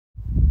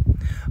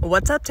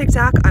What's up,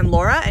 TikTok? I'm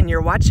Laura and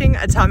you're watching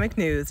Atomic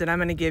News, and I'm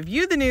going to give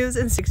you the news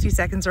in 60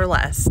 seconds or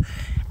less.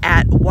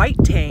 At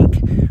White Tank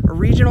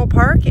Regional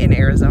Park in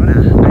Arizona,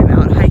 I'm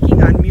out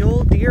hiking on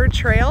Mule Deer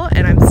Trail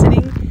and I'm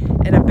sitting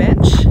in a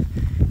bench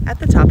at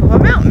the top of a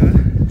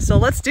mountain. So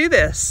let's do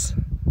this.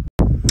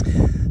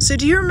 So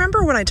do you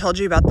remember when I told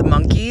you about the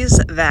monkeys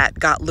that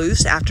got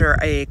loose after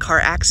a car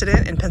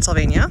accident in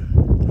Pennsylvania?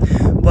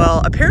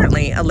 Well,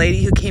 apparently a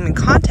lady who came in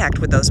contact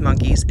with those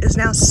monkeys is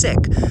now sick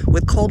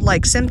with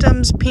cold-like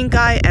symptoms, pink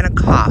eye, and a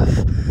cough.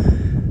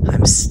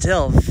 I'm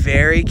still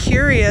very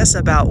curious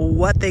about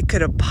what they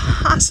could have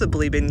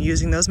possibly been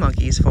using those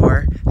monkeys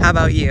for. How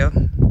about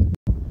you?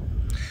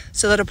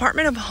 So the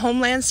Department of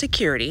Homeland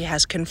Security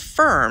has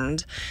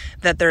confirmed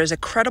that there is a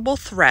credible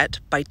threat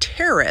by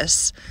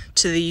terrorists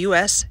to the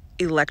U.S.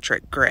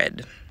 electric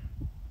grid.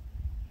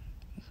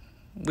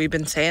 We've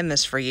been saying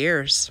this for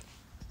years.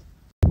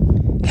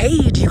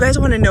 Hey, do you guys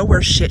want to know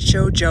where Shit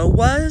Show Joe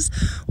was?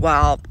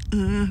 While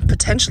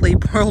potentially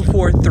World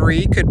War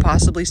III could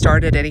possibly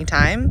start at any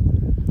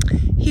time?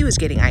 He was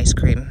getting ice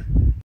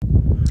cream.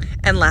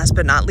 And last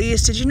but not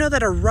least, did you know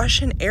that a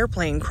Russian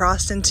airplane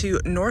crossed into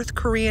North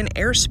Korean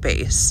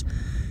airspace,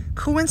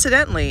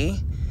 coincidentally,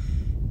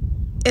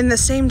 in the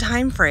same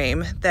time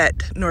frame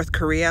that North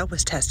Korea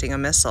was testing a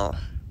missile?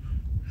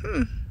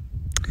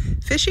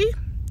 Fishy?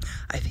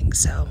 I think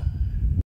so.